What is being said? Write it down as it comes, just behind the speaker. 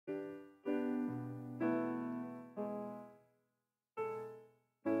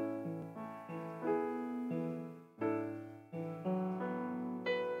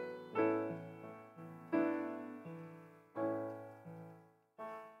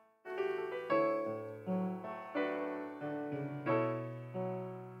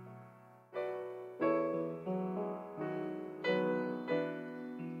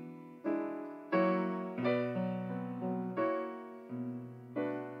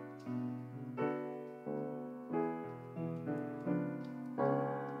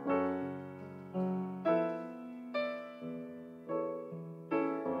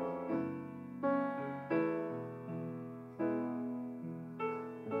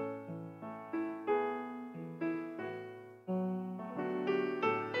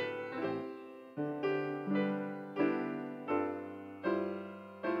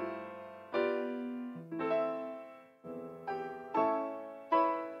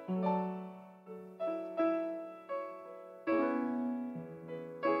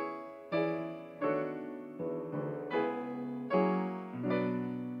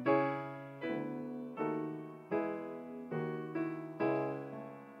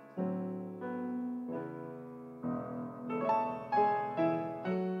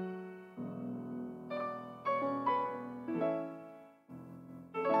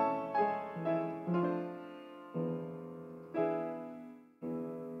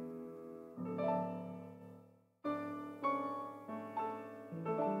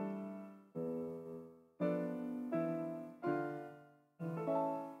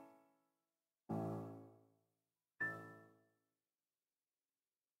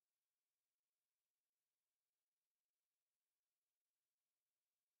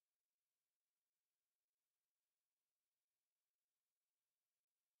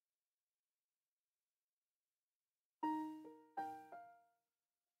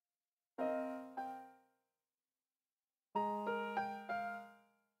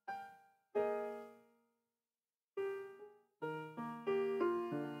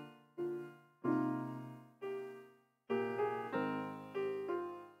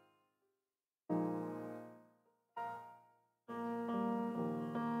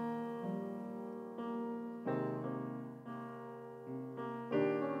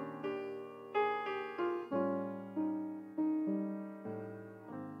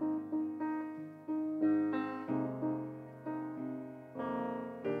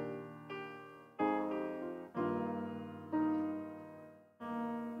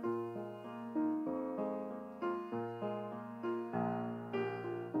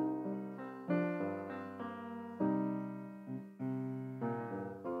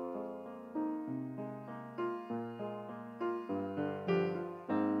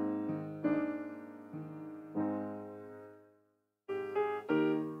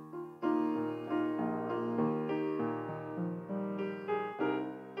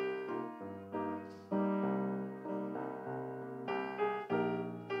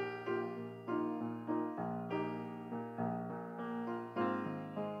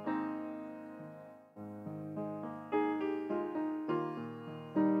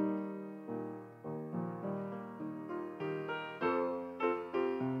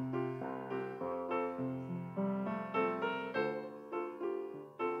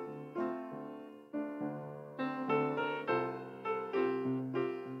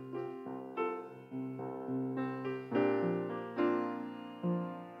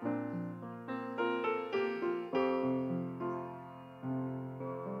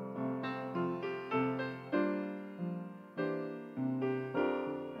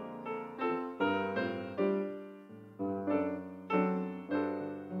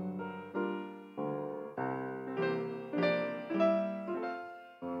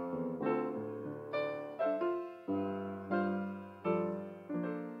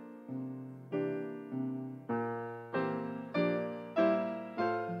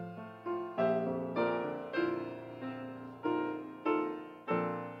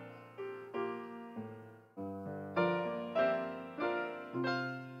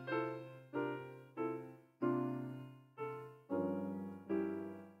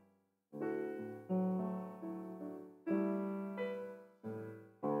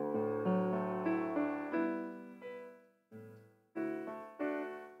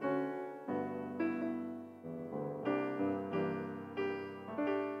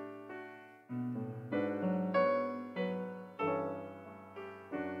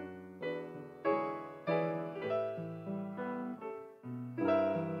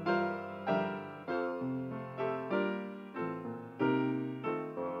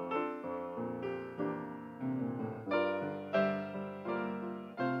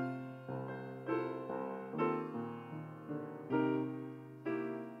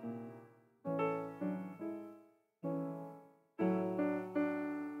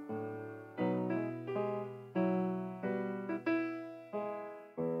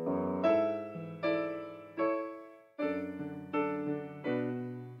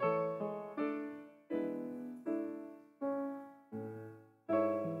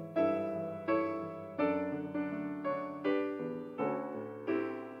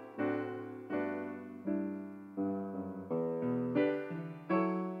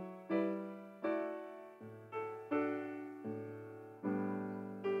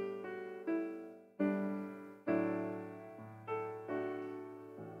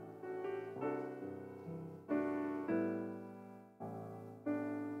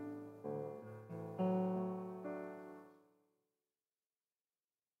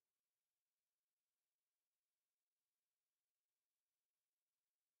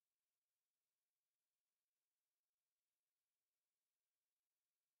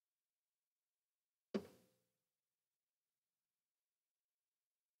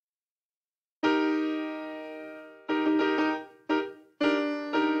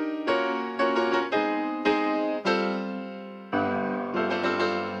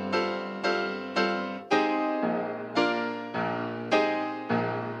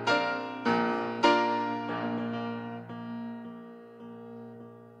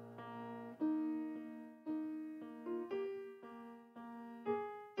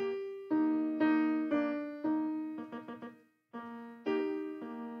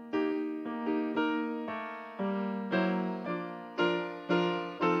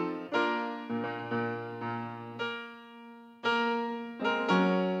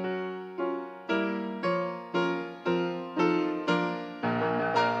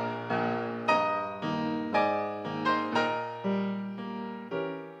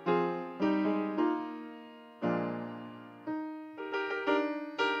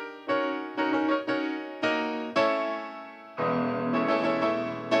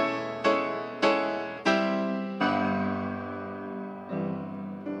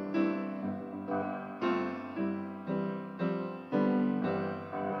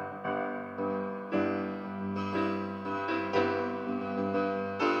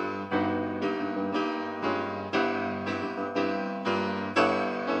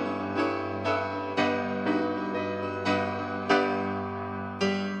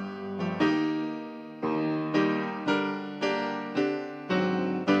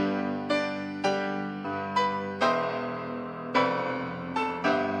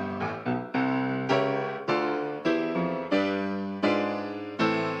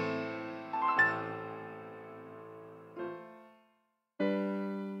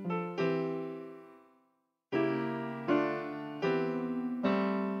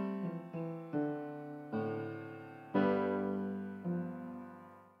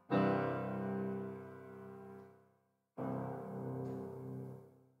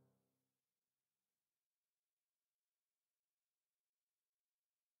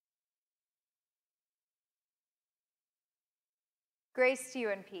Grace to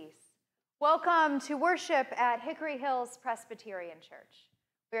you and peace. Welcome to worship at Hickory Hills Presbyterian Church.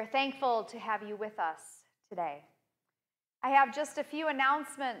 We are thankful to have you with us today. I have just a few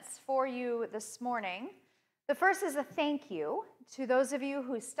announcements for you this morning. The first is a thank you to those of you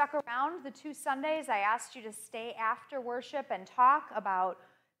who stuck around the 2 Sundays. I asked you to stay after worship and talk about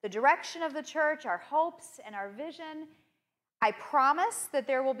the direction of the church, our hopes, and our vision. I promise that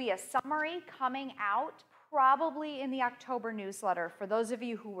there will be a summary coming out probably in the October newsletter for those of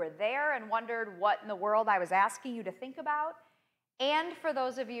you who were there and wondered what in the world I was asking you to think about, and for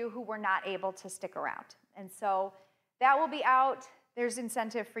those of you who were not able to stick around. And so that will be out. There's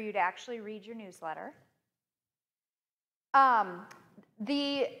incentive for you to actually read your newsletter.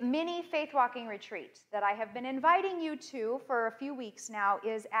 The mini faith walking retreat that I have been inviting you to for a few weeks now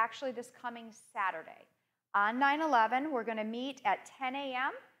is actually this coming Saturday. On 9/11, we're going to meet at 10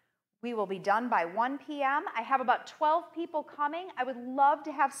 a.m. We will be done by 1 p.m. I have about 12 people coming. I would love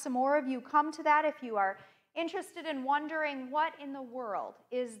to have some more of you come to that if you are interested in wondering what in the world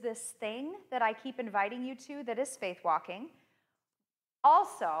is this thing that I keep inviting you to that is faith walking.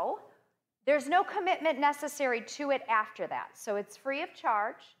 Also, there's no commitment necessary to it after that. So it's free of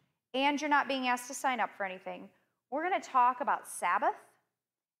charge, and you're not being asked to sign up for anything. We're going to talk about Sabbath,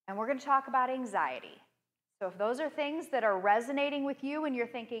 and we're going to talk about anxiety. So if those are things that are resonating with you and you're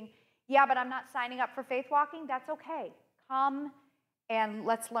thinking, yeah, but I'm not signing up for faith walking, that's okay. Come and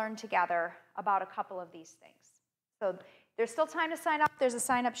let's learn together about a couple of these things. So there's still time to sign up. There's a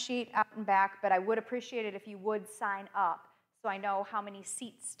sign-up sheet out and back, but I would appreciate it if you would sign up so I know how many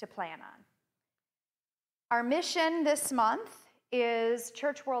seats to plan on. Our mission this month is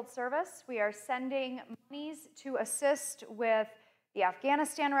Church World Service. We are sending monies to assist with the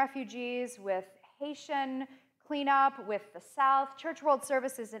Afghanistan refugees, with Haitian cleanup, with the South. Church World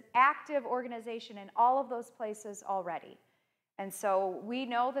Service is an active organization in all of those places already. And so we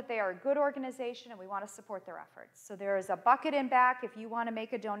know that they are a good organization and we want to support their efforts. So there is a bucket in back if you want to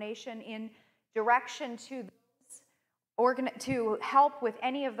make a donation in direction to to help with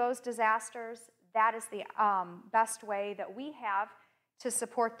any of those disasters. That is the best way that we have to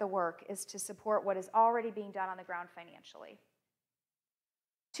support the work, is to support what is already being done on the ground financially.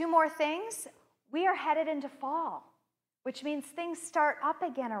 2 more things. We are headed into fall, which means things start up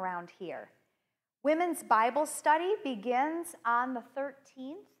again around here. Women's Bible study begins on the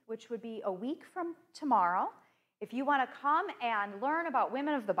 13th, which would be a week from tomorrow. If you want to come and learn about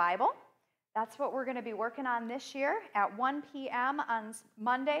women of the Bible, that's what we're going to be working on this year at 1 p.m. on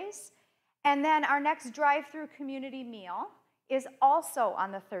Mondays. And then our next drive-through community meal is also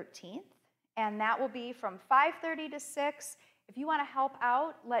on the 13th, and that will be from 5:30 to 6. If you want to help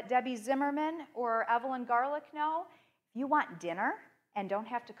out, let Debbie Zimmerman or Evelyn Garlick know. If you want dinner and don't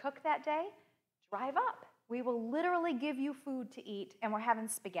have to cook that day, drive up. We will literally give you food to eat, and we're having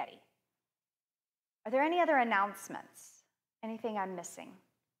spaghetti. Are there any other announcements? Anything I'm missing?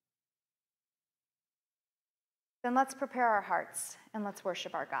 Then let's prepare our hearts and let's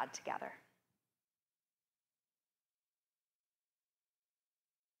worship our God together.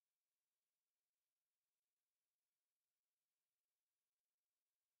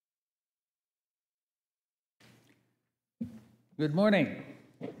 Good morning,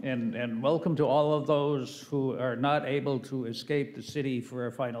 and welcome to all of those who are not able to escape the city for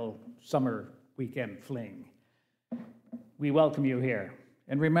a final summer weekend fling. We welcome you here.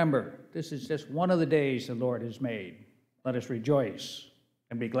 And remember, this is just one of the days the Lord has made. Let us rejoice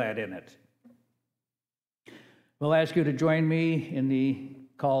and be glad in it. We'll ask you to join me in the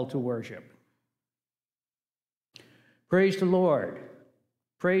call to worship. Praise the Lord,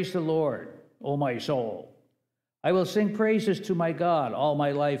 O my soul. I will sing praises to my God all my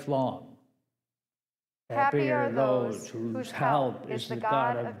life long. Happy are those whose help is the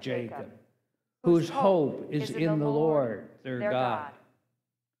God of Jacob, whose hope is in the Lord, their God.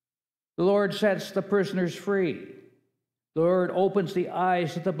 The Lord sets the prisoners free. The Lord opens the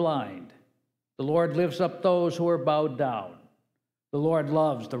eyes of the blind. The Lord lifts up those who are bowed down. The Lord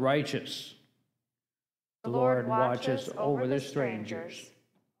loves the righteous. The Lord watches over the strangers,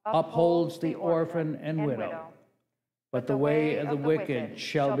 upholds the orphan and widow. But the way of the wicked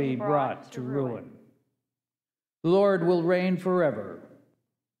shall be brought to ruin. The Lord will reign forever,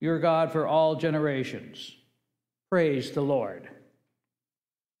 your God for all generations. Praise the Lord.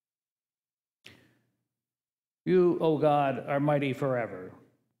 You, O God, are mighty forever.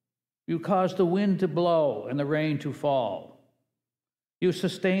 You cause the wind to blow and the rain to fall. You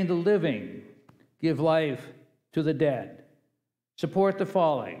sustain the living, give life to the dead, support the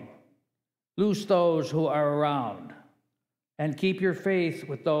falling, loose those who are around, and keep your faith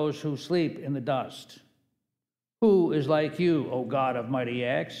with those who sleep in the dust, Who is like you, O God of mighty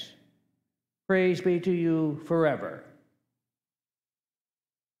acts? Praise be to you forever.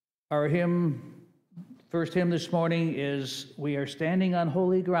 Our first hymn this morning is We Are Standing on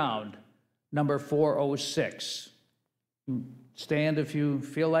Holy Ground, number 406. Stand if you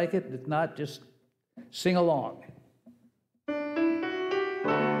feel like it. If not, just sing along.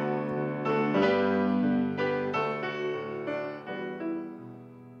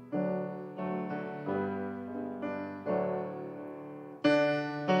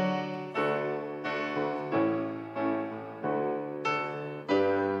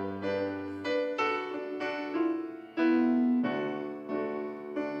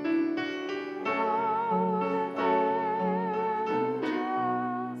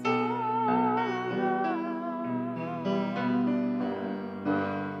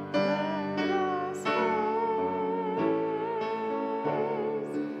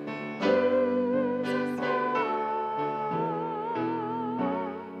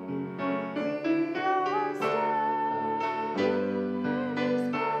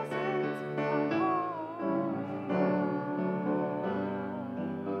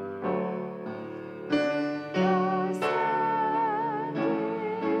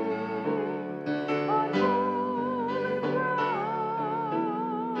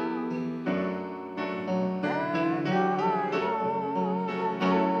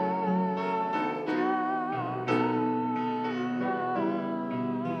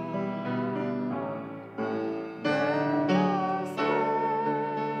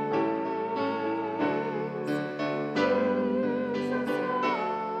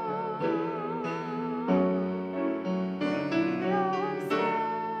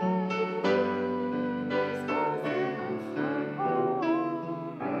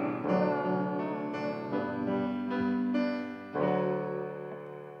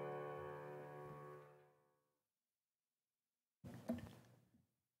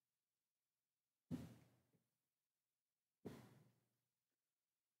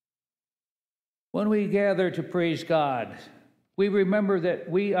 When we gather to praise God, we remember that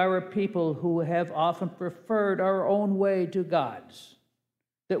we are a people who have often preferred our own way to God's,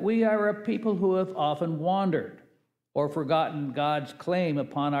 that we are a people who have often wandered or forgotten God's claim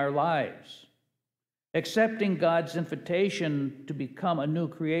upon our lives. Accepting God's invitation to become a new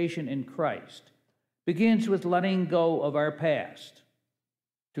creation in Christ begins with letting go of our past.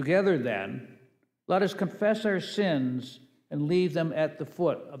 Together, then, let us confess our sins and leave them at the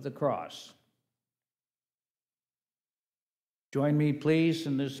foot of the cross. Join me, please,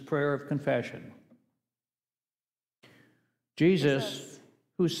 in this prayer of confession. Jesus,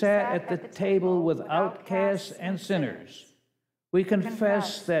 who sat at the table with outcasts and sinners, we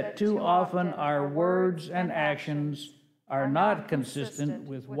confess that too often our words and actions are not consistent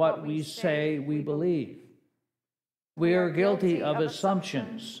with what we say we believe. We are guilty of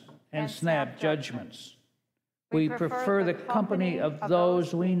assumptions and snap judgments. We prefer the company of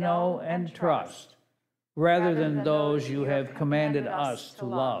those we know and trust, rather than those you have commanded us to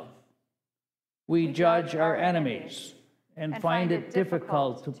love. We judge our enemies and find it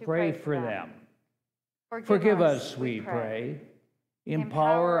difficult to pray for them. Forgive us, we pray.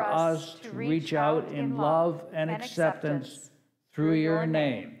 Empower us to reach out in love and acceptance through your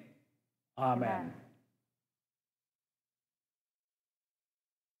name. Amen.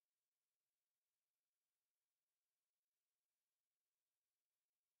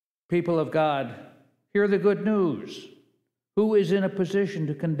 People of God, hear the good news. Who is in a position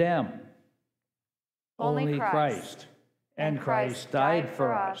to condemn? Only Christ. And Christ died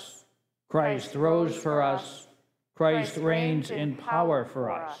for us. Christ rose for us. Christ reigns in power for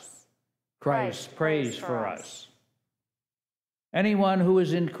us. Christ prays for us. Anyone who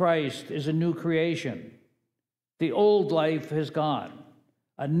is in Christ is a new creation. The old life has gone.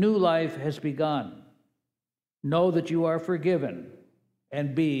 A new life has begun. Know that you are forgiven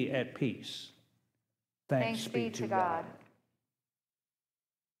and be at peace. Thanks be to God.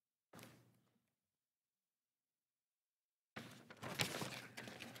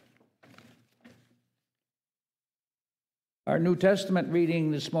 Our New Testament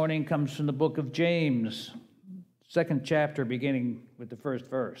reading this morning comes from the book of James, 2nd chapter, beginning with the first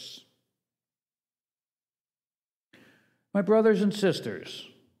verse. My brothers and sisters,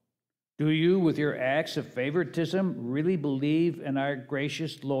 do you, with your acts of favoritism, really believe in our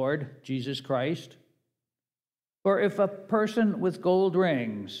gracious Lord, Jesus Christ? For if a person with gold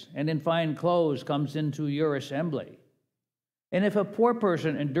rings and in fine clothes comes into your assembly, and if a poor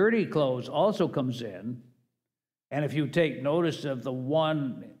person in dirty clothes also comes in, and if you take notice of the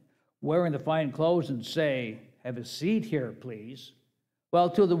one wearing the fine clothes and say, have a seat here, please, well,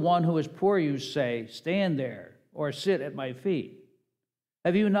 to the one who is poor you say, stand there or sit at my feet?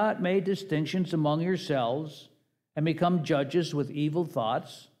 Have you not made distinctions among yourselves and become judges with evil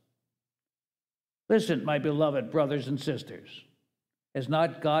thoughts? Listen, my beloved brothers and sisters. Has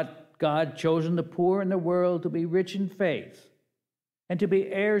not God chosen the poor in the world to be rich in faith and to be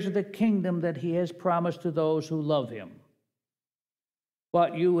heirs of the kingdom that he has promised to those who love him?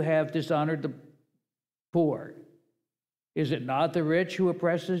 But you have dishonored the poor. Is it not the rich who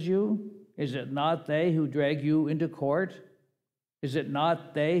oppresses you? Is it not they who drag you into court? Is it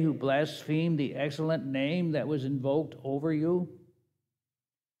not they who blaspheme the excellent name that was invoked over you?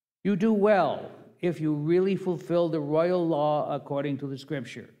 You do well if you really fulfill the royal law according to the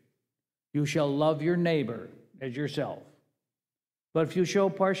scripture. You shall love your neighbor as yourself. But if you show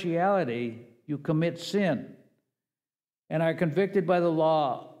partiality, you commit sin and are convicted by the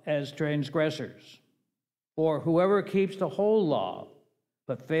law as transgressors. For whoever keeps the whole law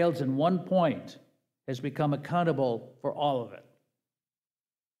but fails in one point has become accountable for all of it.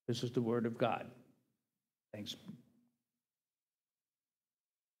 This is the word of God. Thanks.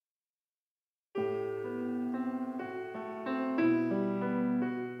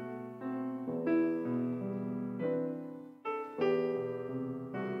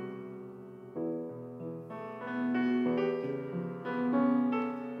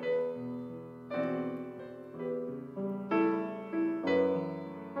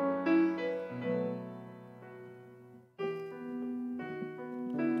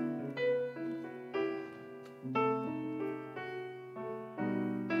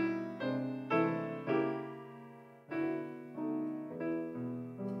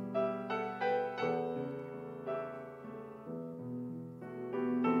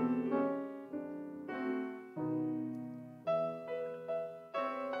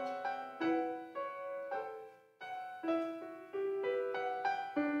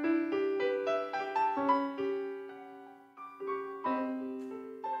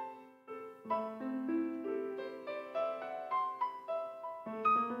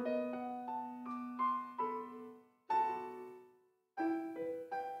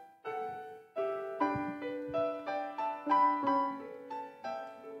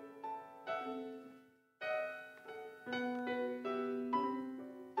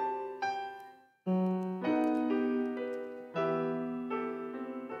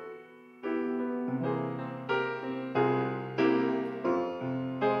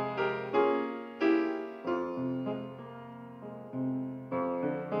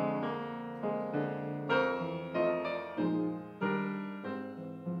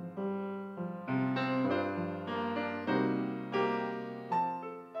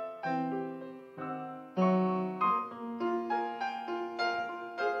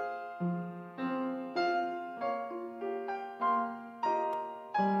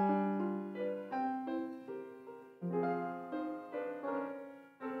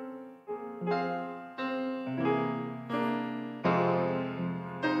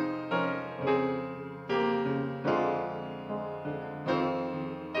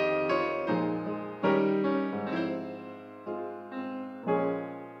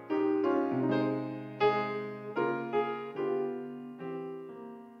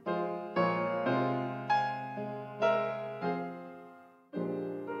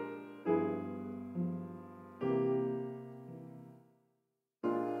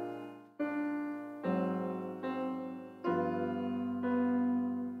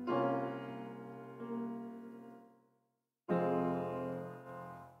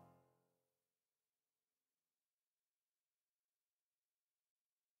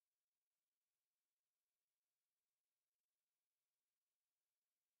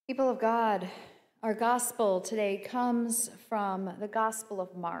 People of God, our gospel today comes from the Gospel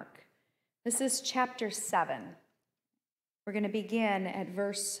of Mark. This is chapter 7. We're going to begin at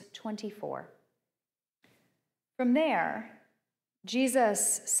verse 24. From there,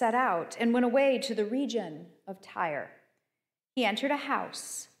 Jesus set out and went away to the region of Tyre. He entered a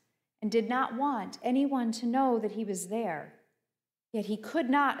house and did not want anyone to know that he was there, yet he could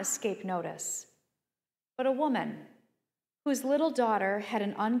not escape notice. But a woman, whose little daughter had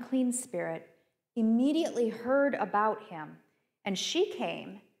an unclean spirit, immediately heard about him, and she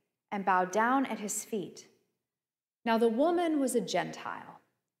came and bowed down at his feet. Now the woman was a Gentile,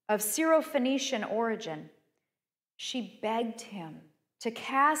 of Syrophoenician origin. She begged him to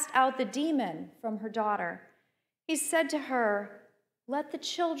cast out the demon from her daughter. He said to her, "Let the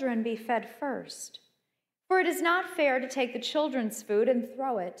children be fed first, for it is not fair to take the children's food and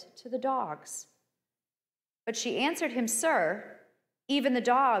throw it to the dogs." But she answered him, "Sir, even the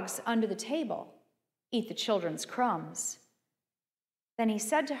dogs under the table eat the children's crumbs." Then he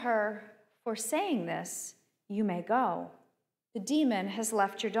said to her, "For saying this, you may go. The demon has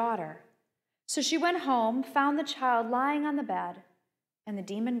left your daughter." So she went home, found the child lying on the bed, and the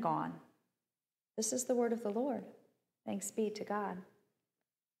demon gone. This is the word of the Lord. Thanks be to God.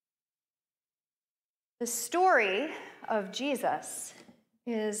 The story of Jesus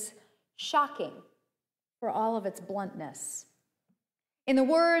is shocking for all of its bluntness. In the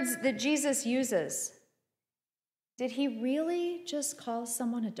words that Jesus uses, did he really just call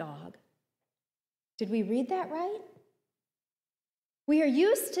someone a dog? Did we read that right? We are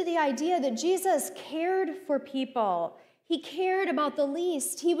used to the idea that Jesus cared for people. He cared about the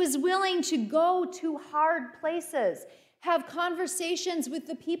least. He was willing to go to hard places, have conversations with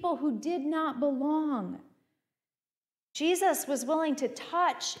the people who did not belong. Jesus was willing to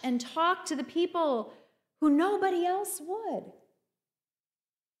touch and talk to the people who nobody else would.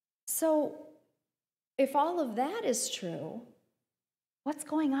 So, if all of that is true, what's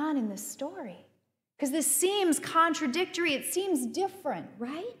going on in this story? Because this seems contradictory. It seems different,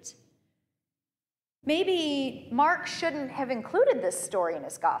 right? Maybe Mark shouldn't have included this story in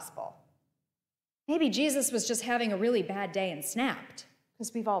his gospel. Maybe Jesus was just having a really bad day and snapped,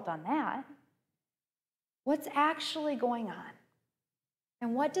 because we've all done that. What's actually going on?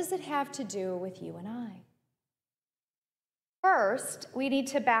 And what does it have to do with you and I? First, we need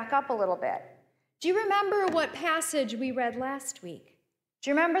to back up a little bit. Do you remember what passage we read last week? Do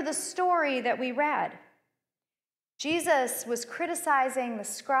you remember the story that we read? Jesus was criticizing the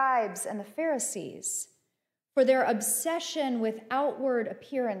scribes and the Pharisees for their obsession with outward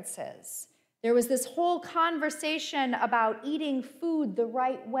appearances. There was this whole conversation about eating food the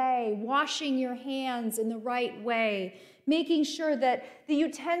right way, washing your hands in the right way, making sure that the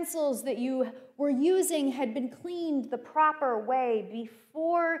utensils that you were using had been cleaned the proper way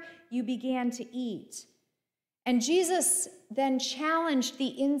before you began to eat. And Jesus then challenged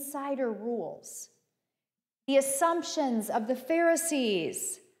the insider rules, the assumptions of the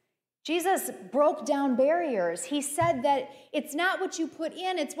Pharisees. Jesus broke down barriers. He said that it's not what you put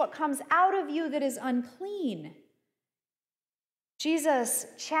in, it's what comes out of you that is unclean. Jesus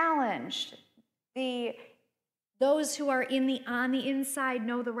challenged those who are on the inside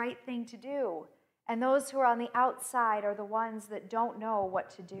know the right thing to do, and those who are on the outside are the ones that don't know what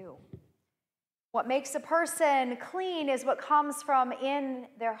to do. What makes a person clean is what comes from in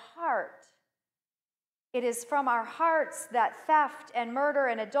their heart. It is from our hearts that theft and murder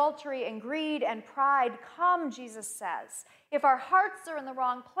and adultery and greed and pride come, Jesus says. If our hearts are in the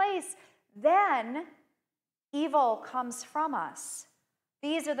wrong place, then evil comes from us.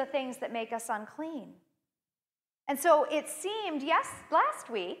 These are the things that make us unclean. And so it seemed, last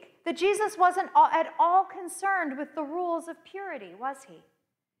week, that Jesus wasn't at all concerned with the rules of purity, was he?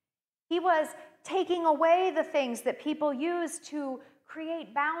 He was taking away the things that people use to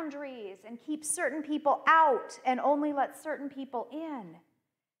create boundaries and keep certain people out and only let certain people in.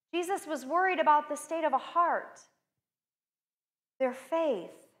 Jesus was worried about the state of a heart, their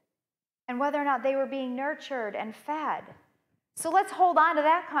faith, and whether or not they were being nurtured and fed. So let's hold on to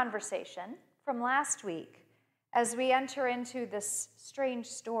that conversation from last week as we enter into this strange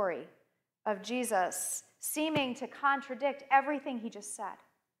story of Jesus seeming to contradict everything he just said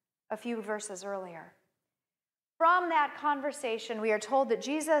a few verses earlier. From that conversation, we are told that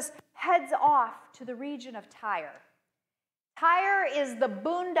Jesus heads off to the region of Tyre. Tyre is the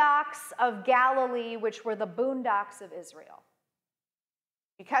boondocks of Galilee, which were the boondocks of Israel.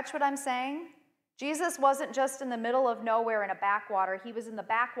 You catch what I'm saying? Jesus wasn't just in the middle of nowhere in a backwater. He was in the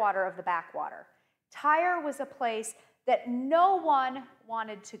backwater of the backwater. Tyre was a place that no one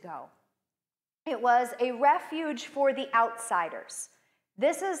wanted to go. It was a refuge for the outsiders.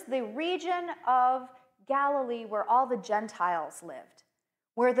 This is the region of Galilee where all the Gentiles lived,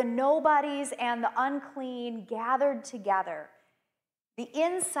 where the nobodies and the unclean gathered together. The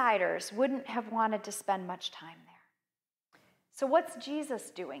insiders wouldn't have wanted to spend much time there. So what's Jesus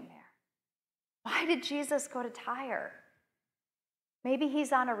doing there? Why did Jesus go to Tyre? Maybe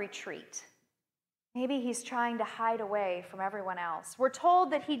he's on a retreat. Maybe he's trying to hide away from everyone else. We're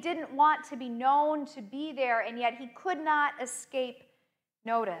told that he didn't want to be known to be there, and yet he could not escape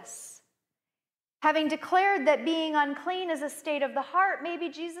notice. Having declared that being unclean is a state of the heart, maybe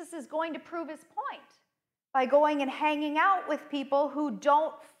Jesus is going to prove his point by going and hanging out with people who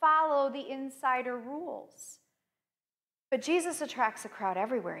don't follow the insider rules. But Jesus attracts a crowd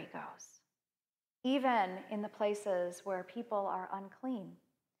everywhere he goes, even in the places where people are unclean.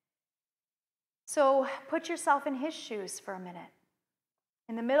 So put yourself in his shoes for a minute.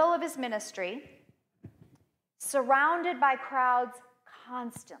 In the middle of his ministry, surrounded by crowds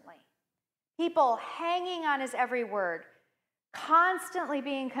constantly, people hanging on his every word, constantly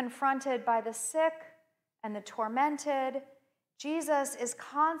being confronted by the sick and the tormented. Jesus is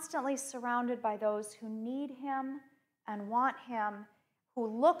constantly surrounded by those who need him and want him, who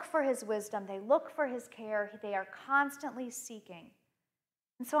look for his wisdom, they look for his care, they are constantly seeking.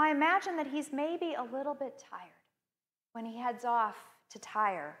 And so I imagine that he's maybe a little bit tired when he heads off to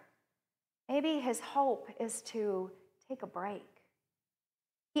Tyre. Maybe his hope is to take a break.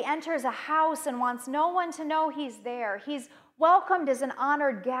 He enters a house and wants no one to know he's there. He's welcomed as an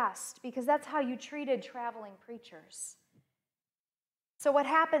honored guest because that's how you treated traveling preachers. So what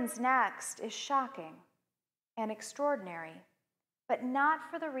happens next is shocking and extraordinary, but not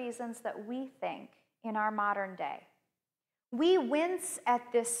for the reasons that we think in our modern day. We wince at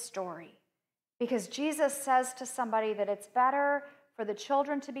this story because Jesus says to somebody that it's better for the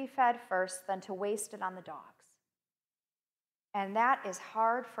children to be fed first than to waste it on the dogs. And that is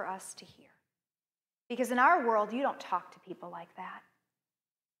hard for us to hear. Because in our world, you don't talk to people like that.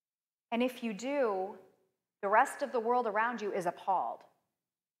 And if you do, the rest of the world around you is appalled.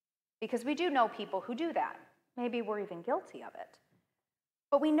 Because we do know people who do that. Maybe we're even guilty of it.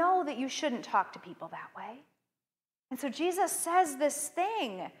 But we know that you shouldn't talk to people that way. And so Jesus says this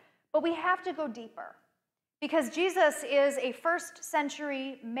thing, but we have to go deeper. Because Jesus is a first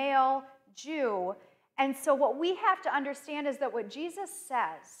century male Jew. And so what we have to understand is that what Jesus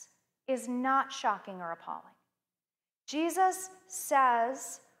says is not shocking or appalling. Jesus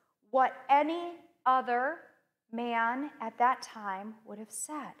says what any other man at that time would have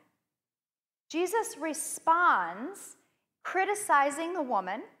said. Jesus responds criticizing the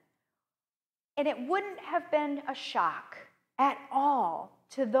woman, and it wouldn't have been a shock at all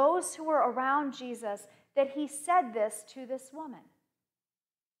to those who were around Jesus that he said this to this woman.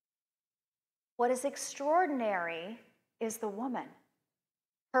 What is extraordinary is the woman,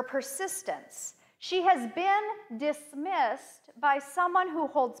 her persistence. She has been dismissed by someone who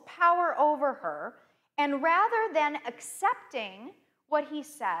holds power over her, and rather than accepting what he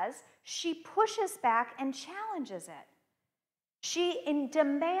says, she pushes back and challenges it. She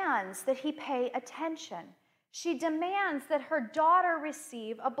demands that he pay attention. She demands that her daughter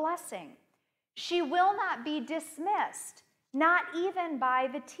receive a blessing. She will not be dismissed, not even by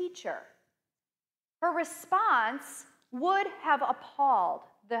the teacher. Her response would have appalled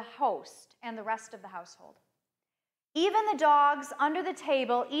the host and the rest of the household. Even the dogs under the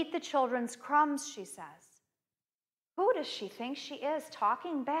table eat the children's crumbs, she says. Who does she think she is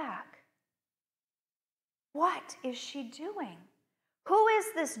talking back? What is she doing? Who is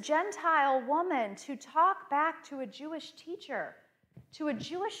this Gentile woman to talk back to a Jewish teacher, to a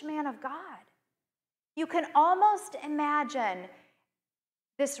Jewish man of God? You can almost imagine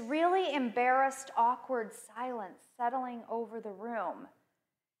this really embarrassed, awkward silence settling over the room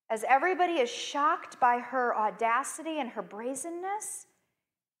as everybody is shocked by her audacity and her brazenness,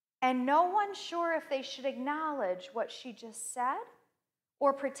 and no one's sure if they should acknowledge what she just said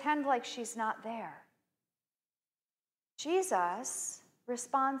or pretend like she's not there. Jesus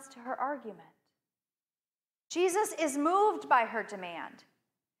responds to her argument. Jesus is moved by her demand.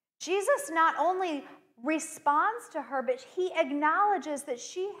 Jesus not only responds to her, but he acknowledges that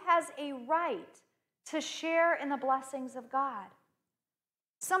she has a right to share in the blessings of God.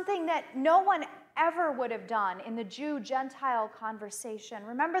 Something that no one ever would have done in the Jew-Gentile conversation.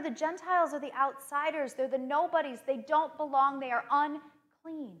 Remember, the Gentiles are the outsiders. They're the nobodies. They don't belong. They are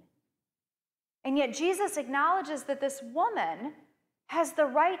unclean. And yet Jesus acknowledges that this woman has the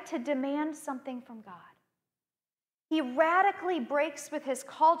right to demand something from God. He radically breaks with his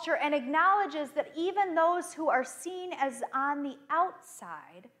culture and acknowledges that even those who are seen as on the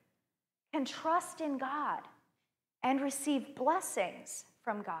outside can trust in God and receive blessings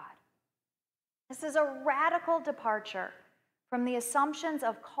from God. This is a radical departure from the assumptions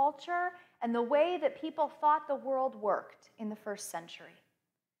of culture and the way that people thought the world worked in the first century.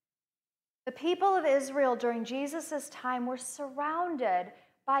 The people of Israel during Jesus' time were surrounded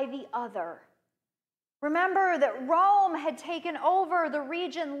by the other. Remember that Rome had taken over the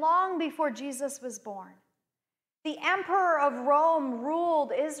region long before Jesus was born. The emperor of Rome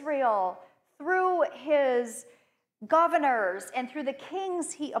ruled Israel through his governors and through the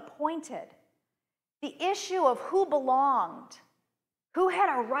kings he appointed. The issue of who belonged, who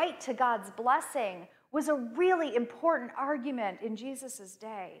had a right to God's blessing, was a really important argument in Jesus'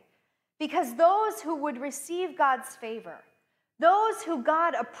 day. Because those who would receive God's favor, those who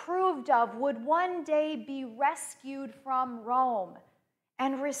God approved of, would one day be rescued from Rome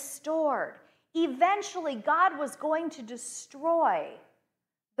and restored. Eventually, God was going to destroy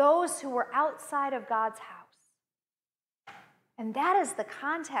those who were outside of God's house. And that is the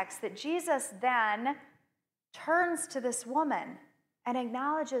context that Jesus then turns to this woman and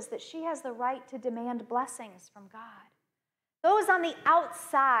acknowledges that she has the right to demand blessings from God. Those on the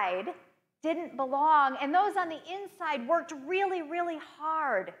outside didn't belong, and those on the inside worked really, really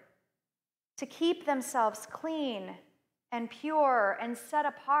hard to keep themselves clean and pure and set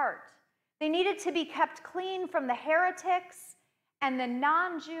apart. They needed to be kept clean from the heretics and the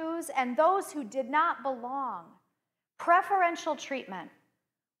non-Jews and those who did not belong. Preferential treatment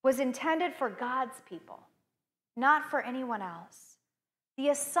was intended for God's people, not for anyone else. The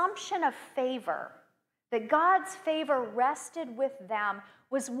assumption of favor, that God's favor rested with them,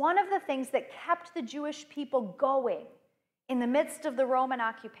 was one of the things that kept the Jewish people going in the midst of the Roman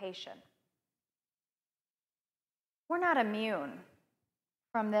occupation. We're not immune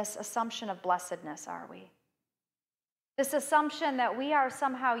from this assumption of blessedness, are we? This assumption that we are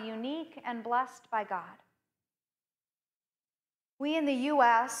somehow unique and blessed by God. We in the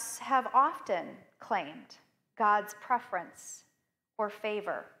U.S. have often claimed God's preference or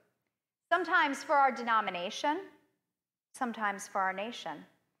favor, sometimes for our denomination, sometimes for our nation.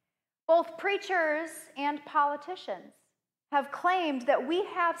 Both preachers and politicians have claimed that we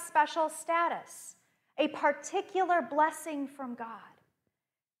have special status, a particular blessing from God.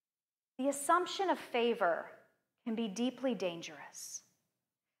 The assumption of favor can be deeply dangerous.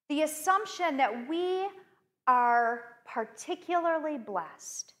 The assumption that we are particularly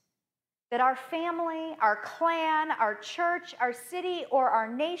blessed, that our family, our clan, our church, our city, or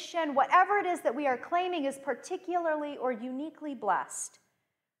our nation, whatever it is that we are claiming is particularly or uniquely blessed.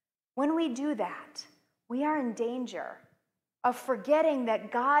 When we do that, we are in danger of forgetting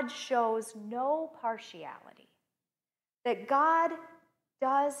that God shows no partiality, that God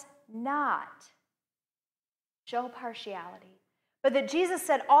does not show partiality, but that Jesus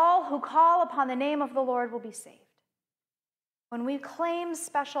said, all who call upon the name of the Lord will be saved. When we claim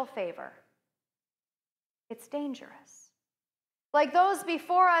special favor, it's dangerous. Like those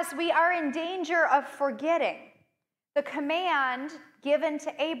before us, we are in danger of forgetting the command given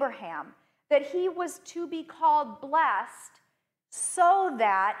to Abraham that he was to be called blessed so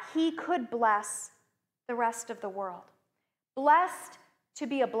that he could bless the rest of the world. Blessed to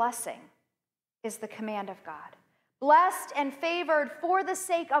be a blessing is the command of God. Blessed and favored for the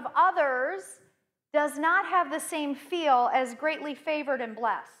sake of others does not have the same feel as greatly favored and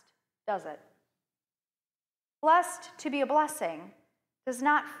blessed, does it? Blessed to be a blessing does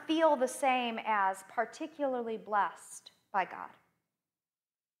not feel the same as particularly blessed by God.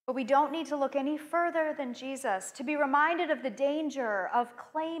 But we don't need to look any further than Jesus to be reminded of the danger of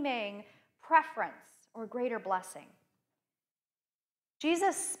claiming preference or greater blessing.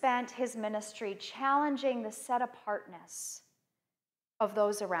 Jesus spent his ministry challenging the set-apartness of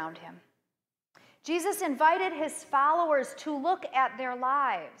those around him. Jesus invited his followers to look at their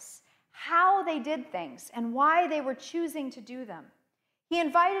lives, how they did things, and why they were choosing to do them. He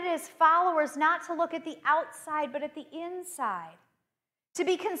invited his followers not to look at the outside, but at the inside, to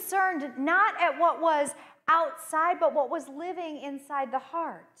be concerned not at what was outside, but what was living inside the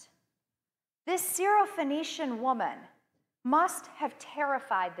heart. This Syrophoenician woman must have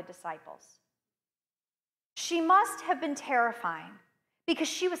terrified the disciples. She must have been terrifying because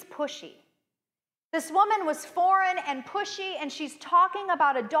she was pushy. This woman was foreign and pushy, and she's talking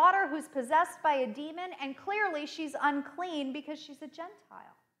about a daughter who's possessed by a demon, and clearly she's unclean because she's a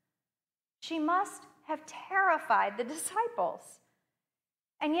Gentile. She must have terrified the disciples.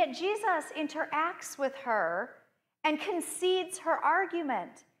 And yet Jesus interacts with her and concedes her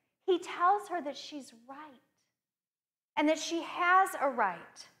argument. He tells her that she's right and that she has a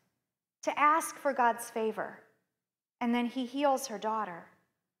right to ask for God's favor. And then he heals her daughter.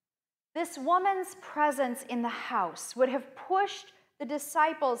 This woman's presence in the house would have pushed the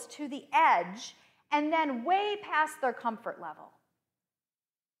disciples to the edge and then way past their comfort level.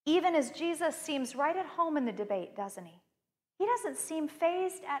 Even as Jesus seems right at home in the debate, doesn't he? He doesn't seem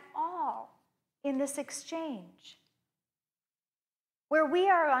fazed at all in this exchange. Where we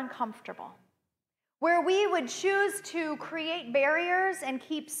are uncomfortable, where we would choose to create barriers and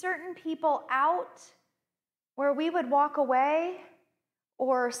keep certain people out, where we would walk away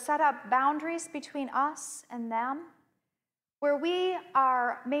or set up boundaries between us and them, where we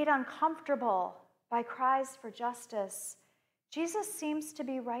are made uncomfortable by cries for justice, Jesus seems to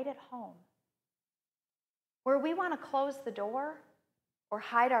be right at home. Where we want to close the door or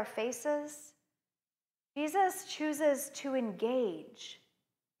hide our faces, Jesus chooses to engage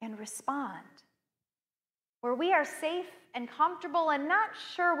and respond. Where we are safe and comfortable and not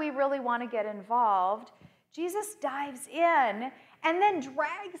sure we really want to get involved, Jesus dives in and then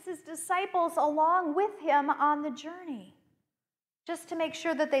drags his disciples along with him on the journey, just to make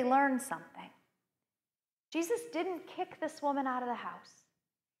sure that they learn something. Jesus didn't kick this woman out of the house.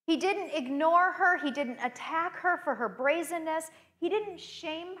 He didn't ignore her. He didn't attack her for her brazenness. He didn't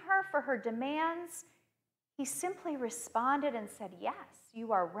shame her for her demands. He simply responded and said, yes,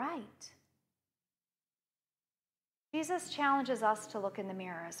 you are right. Jesus challenges us to look in the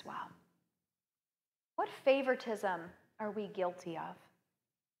mirror as well. What favoritism are we guilty of?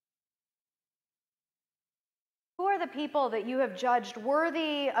 Who are the people that you have judged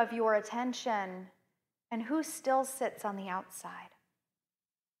worthy of your attention, and who still sits on the outside?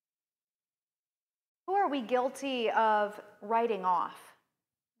 Who are we guilty of writing off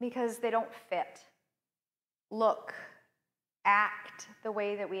because they don't fit, look, act the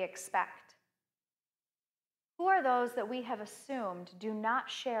way that we expect? Who are those that we have assumed do not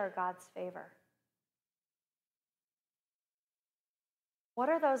share God's favor? What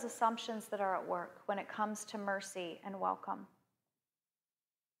are those assumptions that are at work when it comes to mercy and welcome?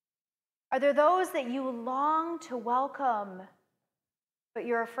 Are there those that you long to welcome, but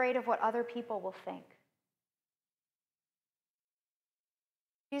you're afraid of what other people will think?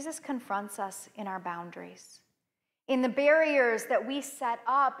 Jesus confronts us in our boundaries, in the barriers that we set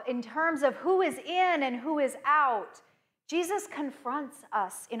up in terms of who is in and who is out. Jesus confronts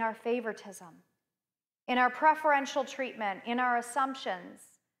us in our favoritism, in our preferential treatment, in our assumptions.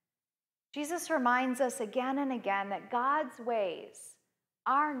 Jesus reminds us again and again that God's ways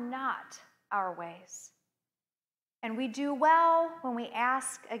are not our ways. And we do well when we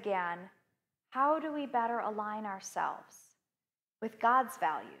ask again, how do we better align ourselves with God's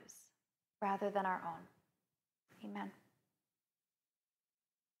values rather than our own? Amen.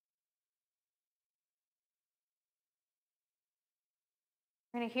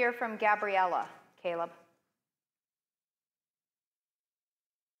 We're going to hear from Gabriella, Caleb.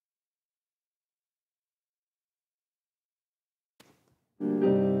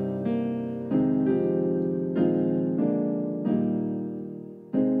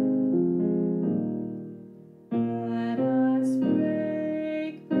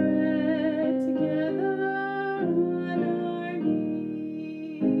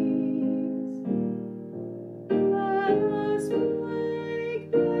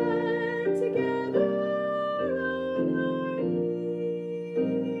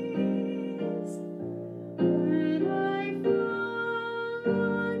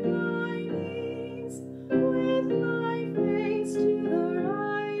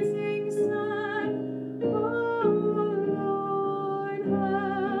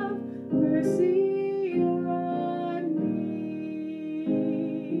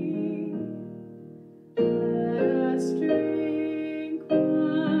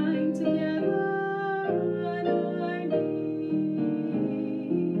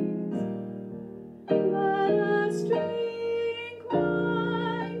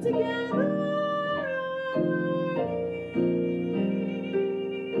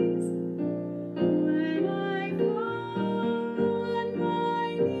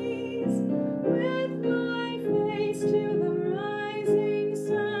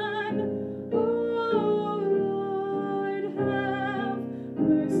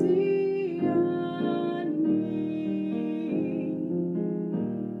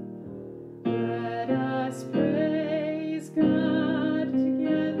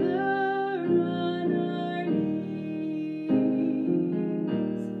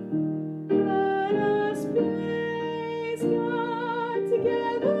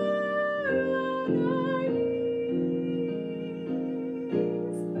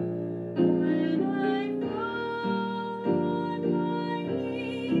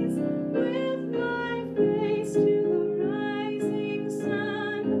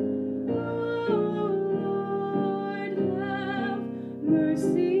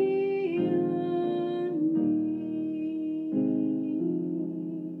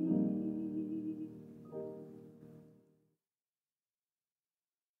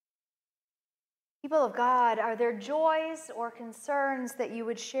 People of God, are there joys or concerns that you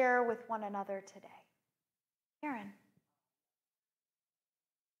would share with one another today? Karen.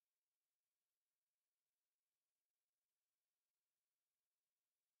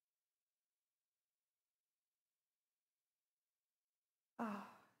 Oh.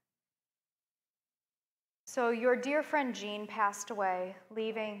 So your dear friend Jean passed away,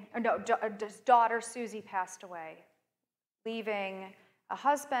 his daughter Susie passed away, leaving a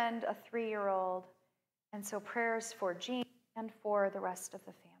husband, a 3-year-old, and so prayers for Jean and for the rest of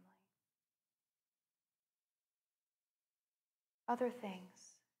the family. Other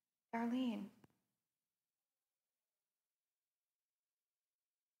things. Darlene.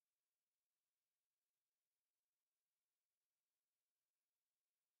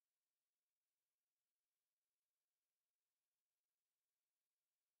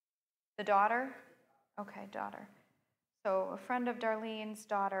 The daughter? Okay, daughter. So a friend of Darlene's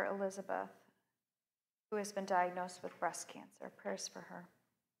daughter, Elizabeth, who has been diagnosed with breast cancer. Prayers for her.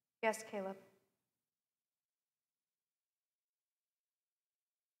 Yes, Caleb.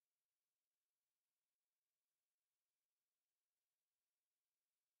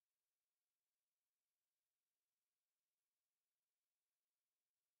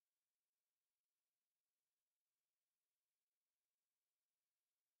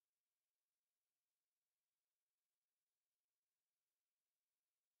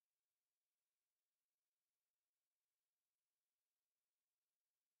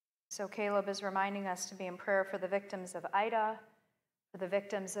 So Caleb is reminding us to be in prayer for the victims of Ida, for the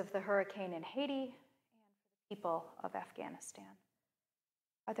victims of the hurricane in Haiti, and for the people of Afghanistan.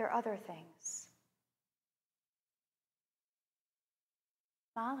 Are there other things?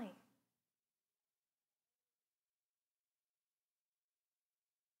 Molly.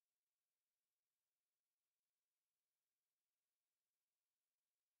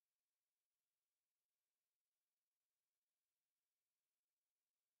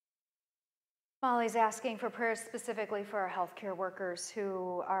 Molly's asking for prayers specifically for our healthcare workers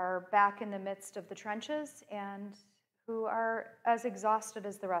who are back in the midst of the trenches and who are as exhausted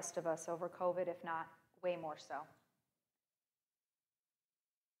as the rest of us over COVID, if not way more so.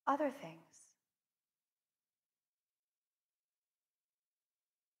 Other things.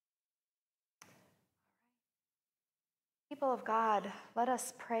 People of God, let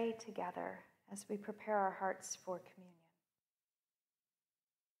us pray together as we prepare our hearts for communion.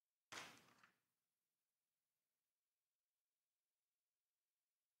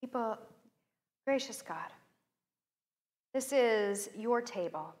 People, gracious God, this is your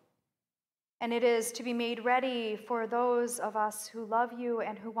table, and it is to be made ready for those of us who love you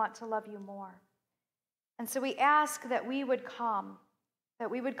and who want to love you more. And so we ask that we would come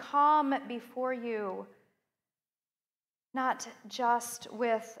before you, not just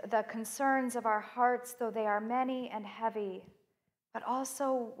with the concerns of our hearts, though they are many and heavy, but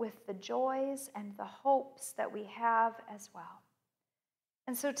also with the joys and the hopes that we have as well.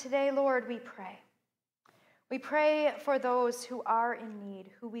 And so today, Lord, we pray. We pray for those who are in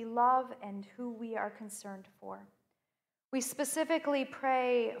need, who we love and who we are concerned for. We specifically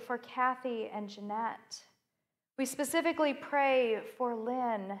pray for Kathy and Jeanette. We specifically pray for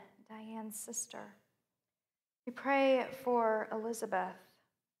Lynn, Diane's sister. We pray for Elizabeth.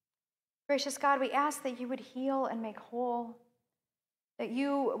 Gracious God, we ask that you would heal and make whole, that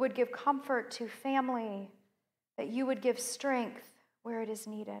you would give comfort to family, that you would give strength where it is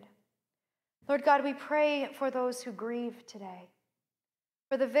needed. Lord God, we pray for those who grieve today,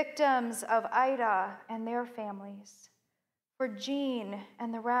 for the victims of Ida and their families, for Jean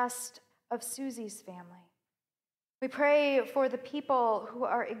and the rest of Susie's family. We pray for the people who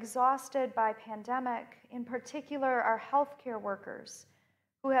are exhausted by pandemic, in particular our healthcare workers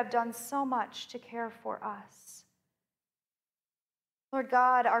who have done so much to care for us. Lord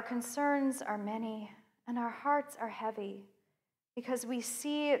God, our concerns are many and our hearts are heavy because we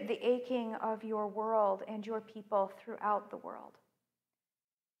see the aching of your world and your people throughout the world.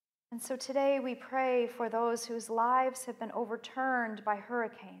 And so today we pray for those whose lives have been overturned by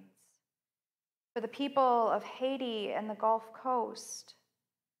hurricanes, for the people of Haiti and the Gulf Coast,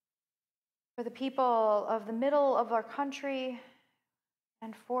 for the people of the middle of our country,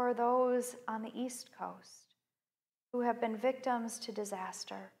 and for those on the East Coast who have been victims to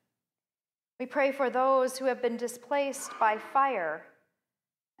disaster. We pray for those who have been displaced by fire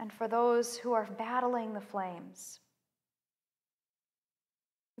and for those who are battling the flames.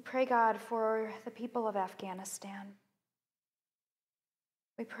 We pray, God, for the people of Afghanistan.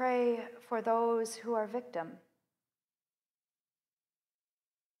 We pray for those who are victim.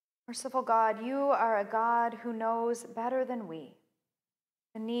 Merciful God, you are a God who knows better than we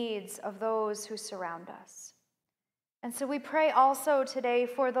the needs of those who surround us. And so we pray also today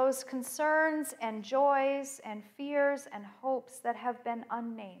for those concerns and joys and fears and hopes that have been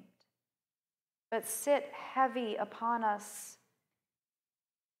unnamed, but sit heavy upon us.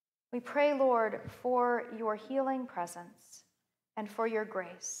 We pray, Lord, for your healing presence and for your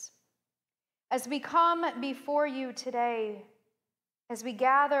grace. As we come before you today, as we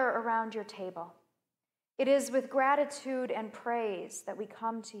gather around your table, it is with gratitude and praise that we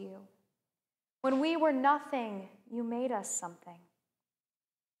come to you. When we were nothing, you made us something.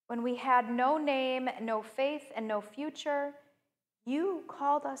 When we had no name, no faith, and no future, you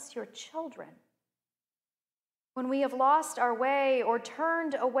called us your children. When we have lost our way or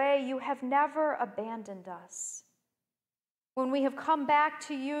turned away, you have never abandoned us. When we have come back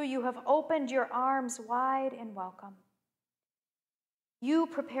to you, you have opened your arms wide in welcome. You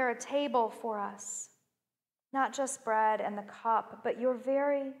prepare a table for us, not just bread and the cup, but your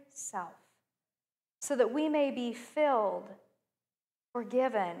very self, so that we may be filled,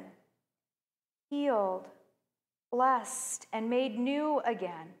 forgiven, healed, blessed, and made new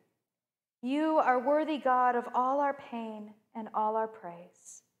again. You are worthy, God, of all our pain and all our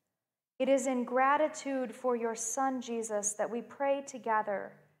praise. It is in gratitude for your Son, Jesus, that we pray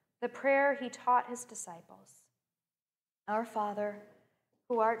together the prayer he taught his disciples. Our Father,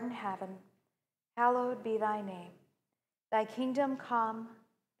 who art in heaven, hallowed be thy name. Thy kingdom come,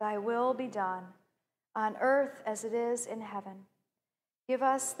 thy will be done, on earth as it is in heaven. Give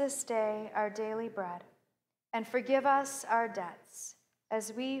us this day our daily bread, and forgive us our debts,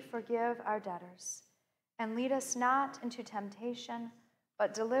 as we forgive our debtors. And lead us not into temptation,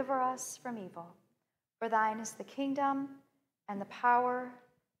 but deliver us from evil. For thine is the kingdom, and the power,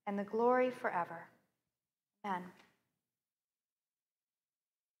 and the glory forever. Amen.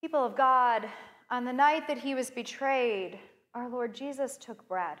 People of God, on the night that he was betrayed, our Lord Jesus took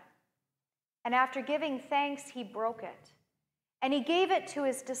bread. And after giving thanks, he broke it. And he gave it to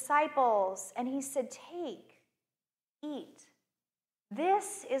his disciples, and he said, "Take, eat.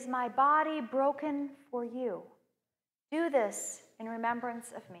 This is my body broken for you. Do this in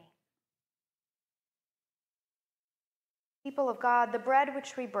remembrance of me." People of God, the bread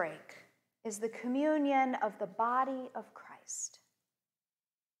which we break is the communion of the body of Christ.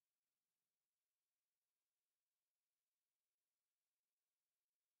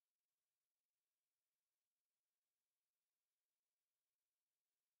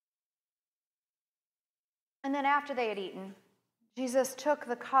 And then after they had eaten, Jesus took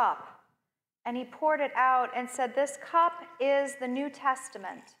the cup and he poured it out and said, "This cup is the New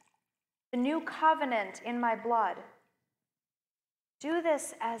Testament, the new covenant in my blood. Do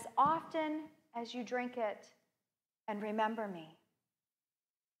this as often as you drink it and remember me."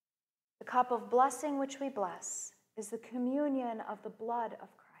 The cup of blessing which we bless is the communion of the blood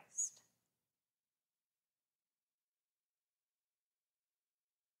of Christ.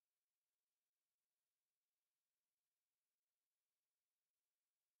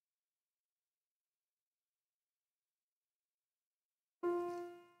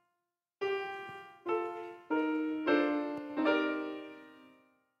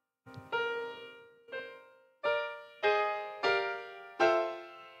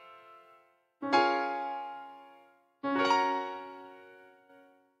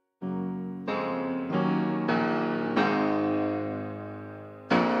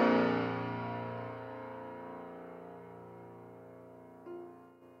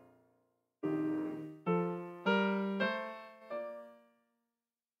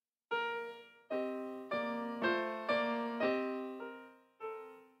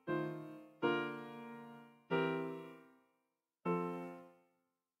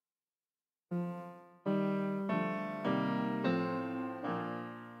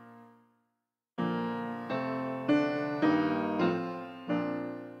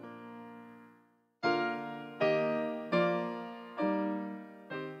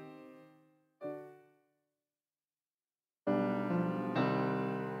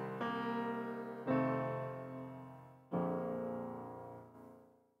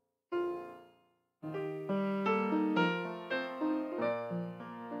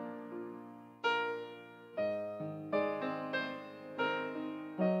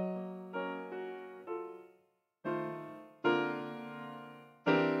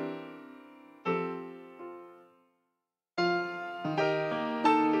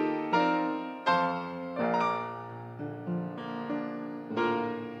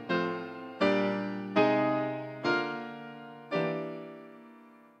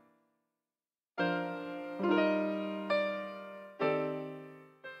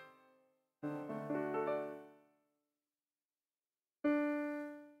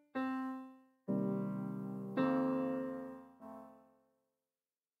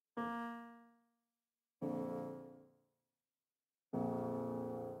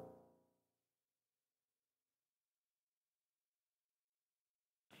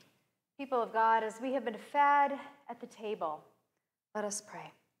 People of God, as we have been fed at the table, let us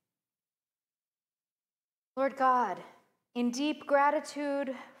pray. Lord God, in deep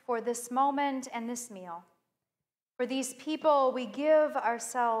gratitude for this moment and this meal, for these people, we give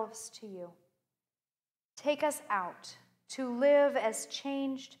ourselves to you. Take us out to live as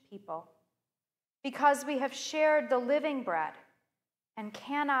changed people, because we have shared the living bread and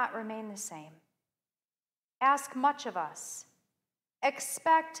cannot remain the same. Ask much of us.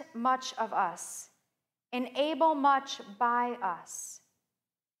 Expect much of us. Enable much by us.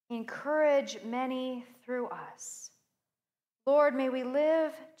 Encourage many through us. Lord, may we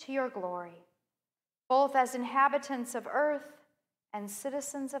live to your glory, both as inhabitants of earth and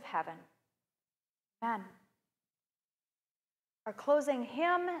citizens of heaven. Amen. Our closing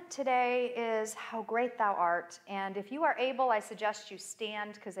hymn today is How Great Thou Art. And if you are able, I suggest you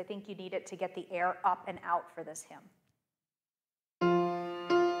stand because I think you need it to get the air up and out for this hymn.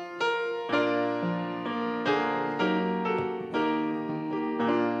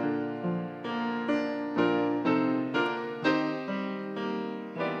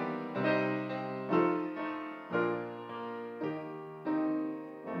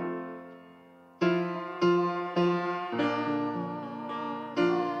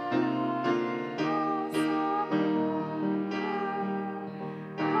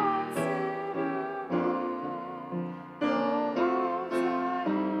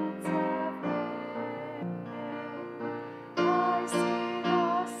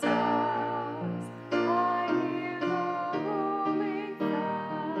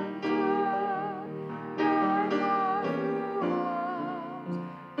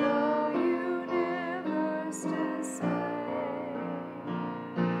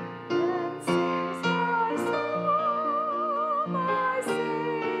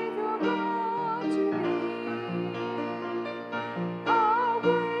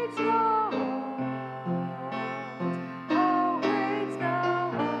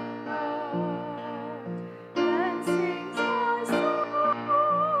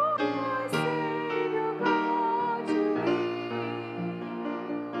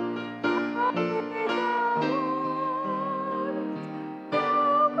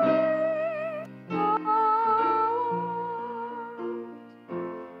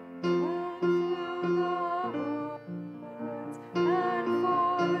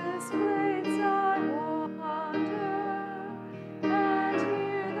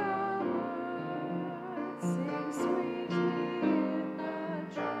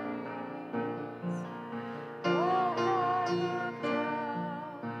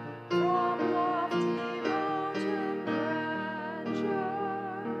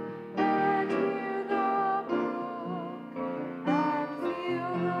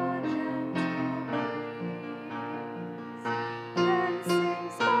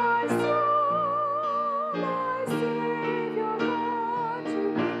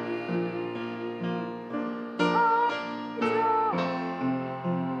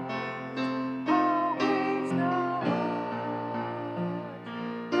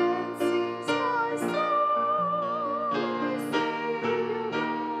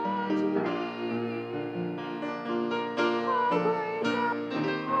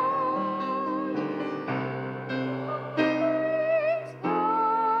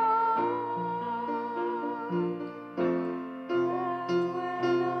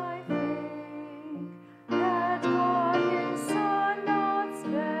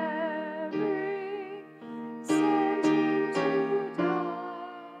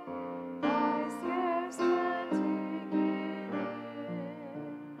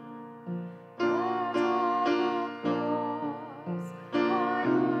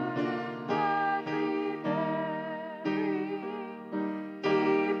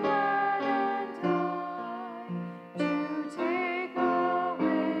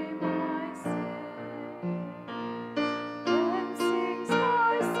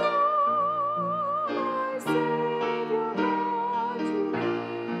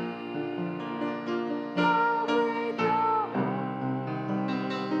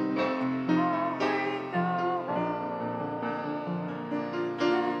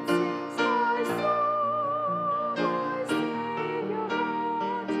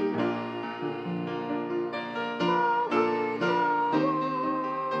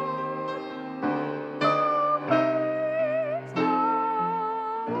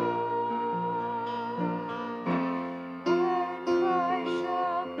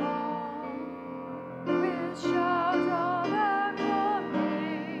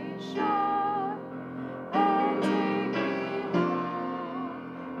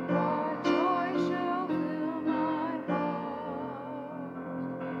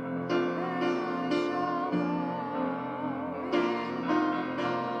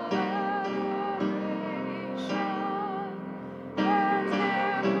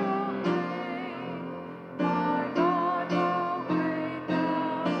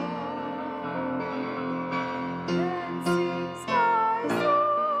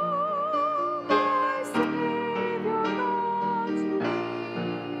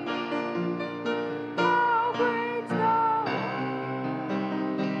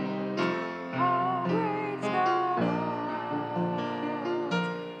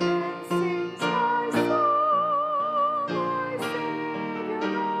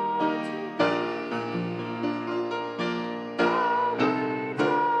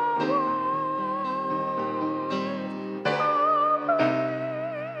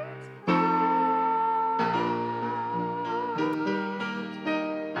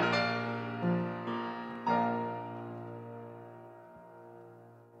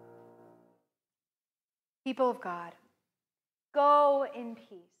 People of God, go in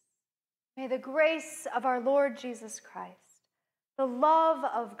peace. May the grace of our Lord Jesus Christ, the love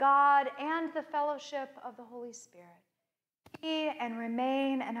of God, and the fellowship of the Holy Spirit be and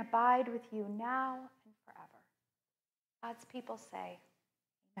remain and abide with you now and forever. God's people say,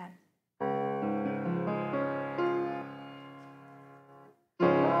 amen.